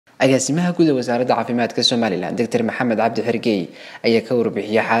agaasimaha guud ee Wasaarada Caafimaadka Somaliland Dr. Maxamed Cabdi Xirgeey ayaa ka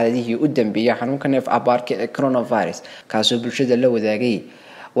warbixiyay xaaladihii u dambeeyay xanuunka neef abaarka ee coronavirus kaasoo bulshada la wadaagay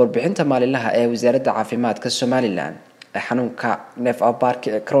warbixinta maalinlaha ee Wasaaradda Caafimaadka Somaliland ee xanuunka neef abaarka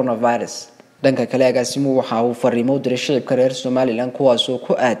ee coronavirus. dhanka kale agaasimuhu waxa uu fariimo u diray shacabka reer Somaliland kuwaas oo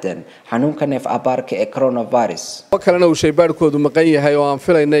ku aadan xanuunka neef abaarka ee coronavirus. kalena uu shaybaarkoodu maqan yahay oo aan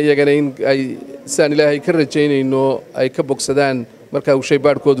filaynay iyagana in ay saan Ilaahay ka rajaynayno ay ka bogsadaan marka uu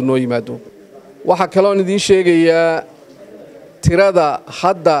shaybaarkoodu noo yimaado. waxa kale oo idin sheegayaa tirada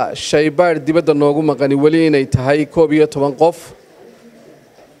hadda shaybaar dibadda noogu maqani wali inay tahay 11 qof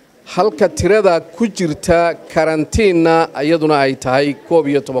halka tirada ku jirta karantiina iyaduna ay tahay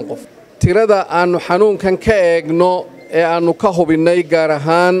 11 qof. tirada aanu xanuunkan ka eegno ee aanu ka hubinay gaar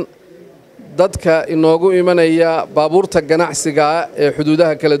ahaan dadka inoogu imanaya baabuurta ganacsiga ee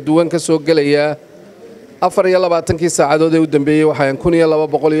xuduudaha kala duwan ka soo galaya 24 saacadood ee u dambeeyay waxaan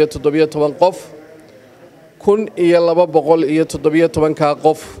 1217 qof 1217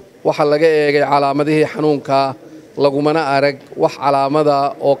 qof waxa laga eegay calaamadihii xanuunka lagumana arag wax calaamada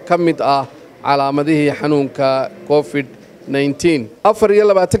oo ka mid ah calaamadihii xanuunka COVID-19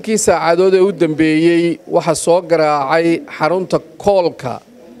 24 saacadood ee u dambeeyay waxa soo garaacay xarunta koolka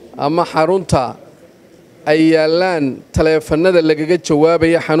ama xarunta ay yaalaan taleefanada lagaga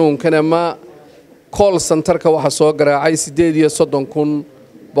jawaabaya xanuunkan ama call centerka waxa soo garaacay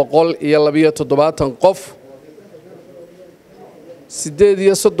 83117 qof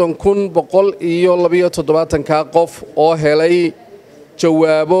 83117 qof oo helay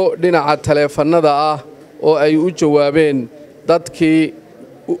jawaabo dhinaca taleefanada ah oo ay u jawaabeen dadkii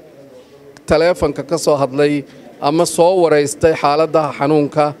taleefanka ka soo hadlay ama soo wareystay xaaladaha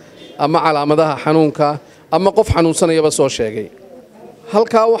xanuunka ama calaamadaha xanuunka ama qof xanuunsanayaba soo sheegay.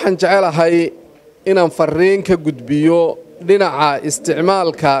 halka waxaan jecelahay inaan fariin ka gudbiyo dhinaca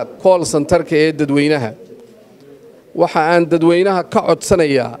isticmaalka call centerka ee dadweynaha. waxa aan dadweynaha ka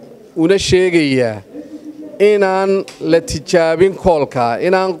codsanayaa una sheegayaa inaan la tijaabin koolka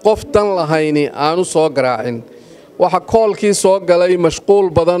inaan qof dan lahayn aanu soo garaacin. waxa koolkii soo galay mashquul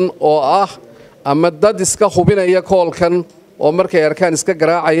badan oo ah ama dad iska hubinaya koolkan oo markay arkaan iska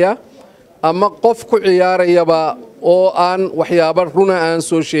garaacaya ama qof ku ciyaarayaba oo aan waxyaabo runa aan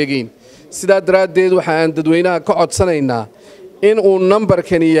soo sheegin. sidaa daraadeed waxa aan dadweynaha ka codsanaynaa in uu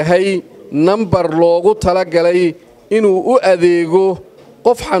numberkan yahay number loogu tala galay inuu u adeego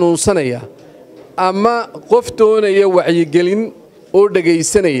qof xanuunsanaya ama qof doonaya wacyigelin oo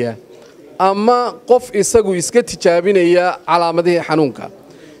dhageysanaya ama qof isagu iska tijaabinaya calaamadihii xanuunka.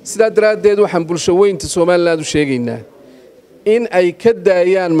 sidaa daraadeed waxaan bulshaweynta Somaliland u sheegaynaa in ay ka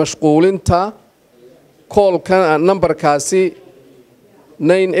daayaan mashquulinta koolkan numberkaasi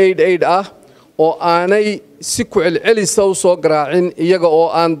 988 ah oo aanay si ku celcelisa u soo garaacin iyaga oo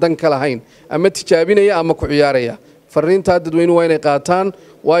aan dan ka lahayn ama tijaabinaya ama ku ciyaaraya. fariinta dadweynuhu waa inay qaataan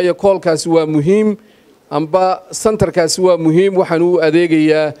waayo koolkaasi waa muhiim amba centerkaasi waa muhiim waxaan u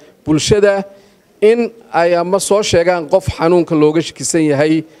adeegayaa bulshada in ay ama soo sheegaan qof xanuunka looga shakisan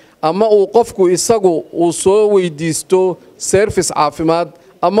yahay ama uu qofku isagu uu soo weydiisto service caafimaad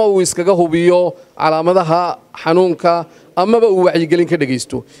ama uu iskaga hubiyo calaamadaha xanuunka amaba uu wacyigelin ka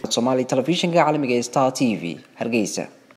dhageysto. Somali Television caalamiga Star TV Hargeysa.